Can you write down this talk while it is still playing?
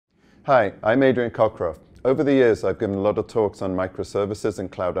Hi, I'm Adrian Cockcroft. Over the years, I've given a lot of talks on microservices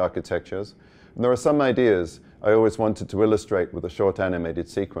and cloud architectures, and there are some ideas I always wanted to illustrate with a short animated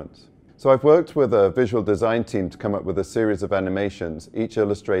sequence. So I've worked with a visual design team to come up with a series of animations, each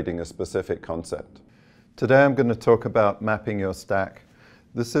illustrating a specific concept. Today I'm going to talk about mapping your stack.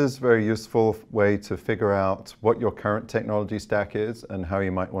 This is a very useful way to figure out what your current technology stack is and how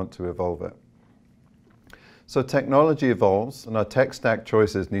you might want to evolve it. So technology evolves, and our tech stack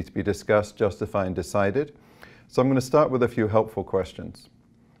choices need to be discussed, justified, and decided. So I'm going to start with a few helpful questions.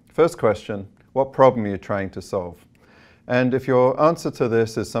 First question, what problem are you trying to solve? And if your answer to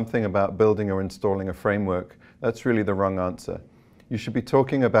this is something about building or installing a framework, that's really the wrong answer. You should be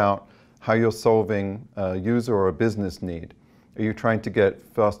talking about how you're solving a user or a business need. Are you trying to get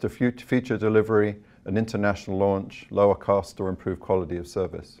faster feature delivery, an international launch, lower cost, or improved quality of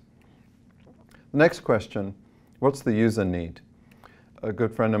service? The next question, what's the user need? A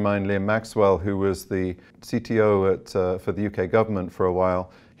good friend of mine, Liam Maxwell, who was the CTO for the UK government for a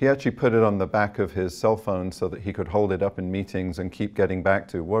while, he actually put it on the back of his cell phone so that he could hold it up in meetings and keep getting back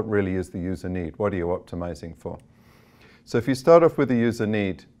to what really is the user need, what are you optimizing for? So if you start off with the user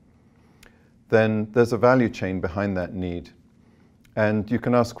need, then there's a value chain behind that need. And you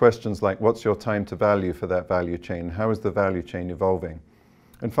can ask questions like, what's your time to value for that value chain? How is the value chain evolving?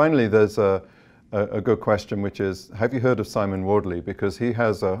 And finally, there's a good question, which is, have you heard of Simon Wardley? Because he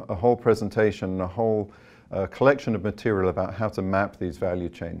has a whole presentation, a whole collection of material about how to map these value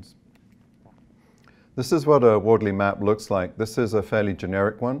chains. This is what a Wardley map looks like. This is a fairly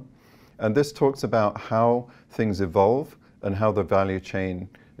generic one. And this talks about how things evolve and how the value chain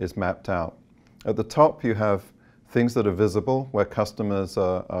is mapped out. At the top, you have things that are visible, where customers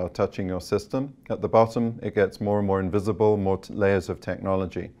are touching your system. At the bottom, it gets more and more invisible, more layers of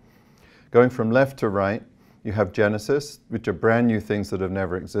technology. Going from left to right, you have Genesis, which are brand new things that have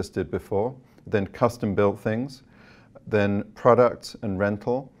never existed before, then custom-built things, then product and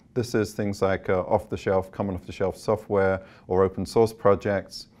rental. This is things like off-the-shelf, common off-the-shelf software or open source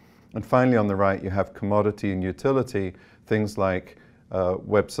projects. And finally, on the right, you have commodity and utility, things like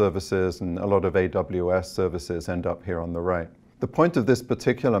web services, and a lot of AWS services end up here on the right. The point of this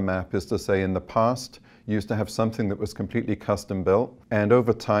particular map is to say in the past, you used to have something that was completely custom built, and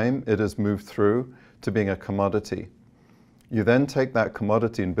over time it has moved through to being a commodity. You then take that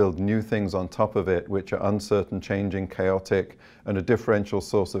commodity and build new things on top of it, which are uncertain, changing, chaotic, and a differential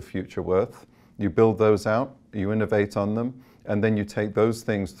source of future worth. You build those out, you innovate on them, and then you take those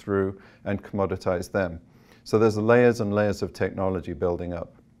things through and commoditize them. So there's layers and layers of technology building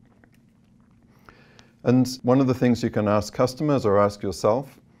up. And one of the things you can ask customers or ask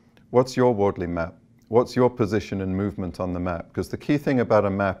yourself, what's your Wardley map? What's your position and movement on the map? Because the key thing about a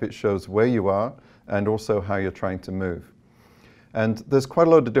map, it shows where you are and also how you're trying to move. And there's quite a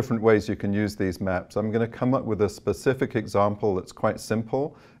lot of different ways you can use these maps. I'm going to come up with a specific example that's quite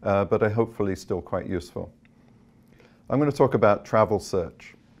simple, but hopefully still quite useful. I'm going to talk about travel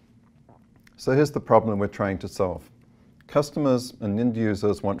search. So here's the problem we're trying to solve. Customers and end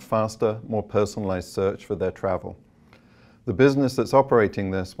users want faster, more personalized search for their travel. The business that's operating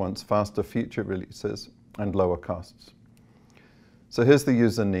this wants faster feature releases and lower costs. So here's the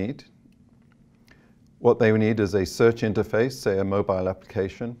user need. What they need is a search interface, say a mobile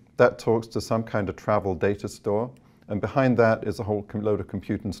application, that talks to some kind of travel data store, and behind that is a whole load of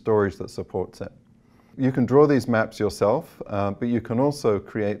compute and storage that supports it. You can draw these maps yourself, but you can also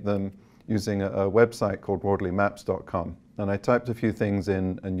create them using a website called wardleymaps.com. And I typed a few things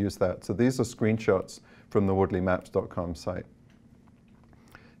in and used that. So these are screenshots from the wardleymaps.com site.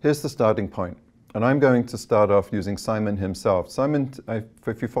 Here's the starting point. And I'm going to start off using Simon himself. Simon,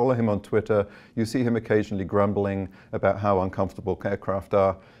 if you follow him on Twitter, you see him occasionally grumbling about how uncomfortable aircraft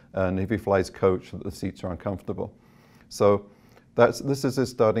are, and if he flies coach, that the seats are uncomfortable. So this is his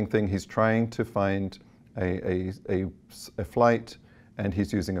starting thing. He's trying to find a flight, and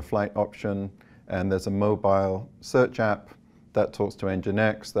he's using a flight option, and there's a mobile search app that talks to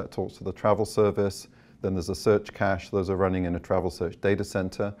Nginx, that talks to the travel service. Then there's a search cache. Those are running in a travel search data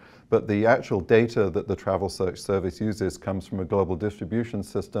center. But the actual data that the travel search service uses comes from a global distribution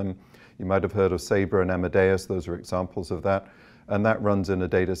system. You might have heard of Sabre and Amadeus. Those are examples of that. And that runs in a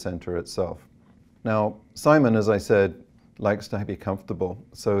data center itself. Now, Simon, as I said, likes to be comfortable.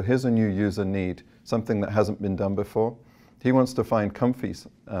 So here's a new user need, something that hasn't been done before. He wants to find comfy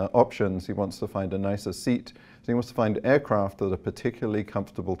options. He wants to find a nicer seat. So he wants to find aircraft that are particularly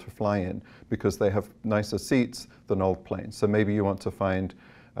comfortable to fly in because they have nicer seats than old planes. So maybe you want to find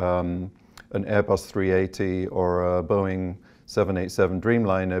an Airbus 380 or a Boeing 787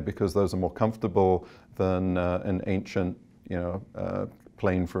 Dreamliner because those are more comfortable than an ancient,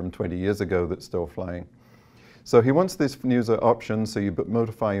 plane from 20 years ago that's still flying. So he wants this user option, so you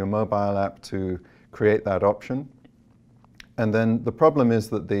modify your mobile app to create that option. And then the problem is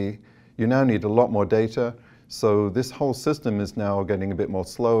that you now need a lot more data, so this whole system is now getting a bit more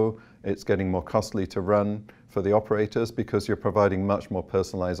slow. It's getting more costly to run for the operators because you're providing much more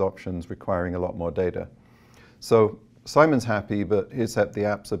personalized options requiring a lot more data. So Simon's happy, but the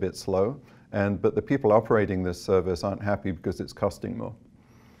app's a bit slow, but the people operating this service aren't happy because it's costing more.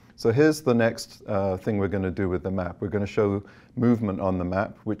 So here's the next thing we're going to do with the map. We're going to show movement on the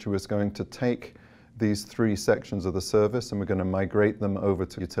map, which was going to take these three sections of the service and we're going to migrate them over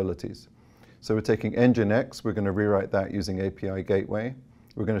to utilities. So we're taking Nginx, we're going to rewrite that using API Gateway.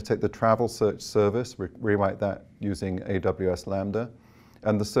 We're going to take the travel search service, rewrite that using AWS Lambda,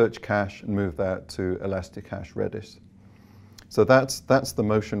 and the search cache and move that to Elasticache Redis. So that's the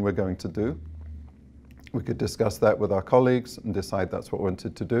motion we're going to do. We could discuss that with our colleagues and decide that's what we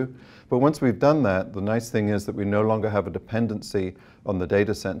wanted to do. But once we've done that, the nice thing is that we no longer have a dependency on the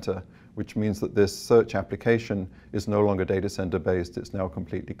data center, which means that this search application is no longer data center based, it's now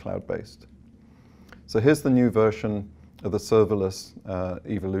completely cloud based. So here's the new version of the serverless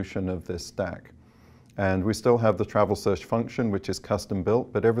evolution of this stack. And we still have the travel search function, which is custom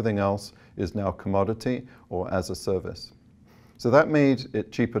built, but everything else is now commodity or as a service. So that made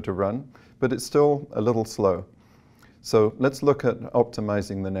it cheaper to run, but it's still a little slow. So let's look at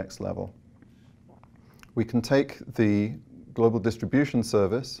optimizing the next level. We can take the global distribution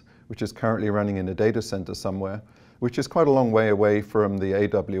service, which is currently running in a data center somewhere, which is quite a long way away from the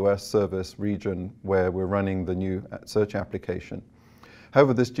AWS service region where we're running the new search application.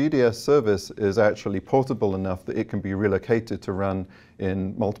 However, this GDS service is actually portable enough that it can be relocated to run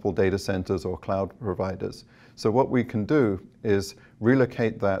in multiple data centers or cloud providers. So what we can do is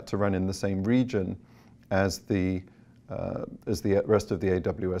relocate that to run in the same region as the rest of the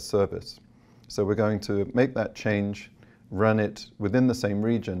AWS service. So we're going to make that change, run it within the same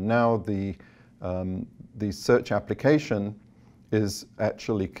region. Now the search application is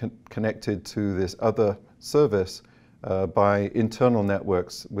actually connected to this other service by internal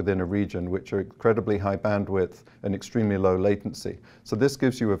networks within a region, which are incredibly high bandwidth and extremely low latency. So this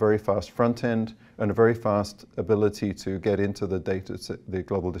gives you a very fast front end and a very fast ability to get into the the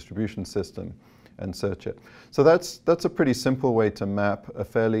global distribution system and search it. So that's a pretty simple way to map a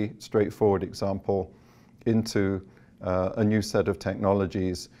fairly straightforward example into a new set of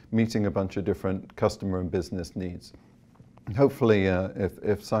technologies, meeting a bunch of different customer and business needs. Hopefully,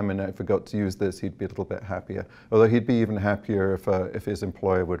 if Simon forgot to use this, he'd be a little bit happier. Although he'd be even happier if his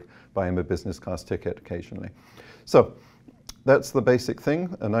employer would buy him a business class ticket occasionally. So that's the basic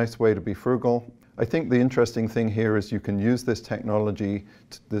thing, a nice way to be frugal. I think the interesting thing here is you can use this technology,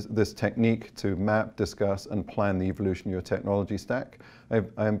 this technique to map, discuss, and plan the evolution of your technology stack.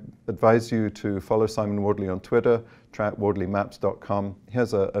 I advise you to follow Simon Wardley on Twitter, track wardleymaps.com. He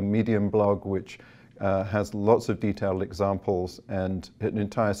has a Medium blog which has lots of detailed examples and an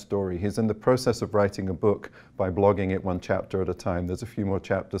entire story. He's in the process of writing a book by blogging it one chapter at a time. There's a few more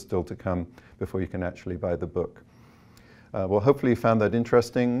chapters still to come before you can actually buy the book. Well, hopefully you found that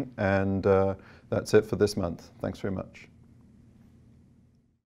interesting, and that's it for this month. Thanks very much.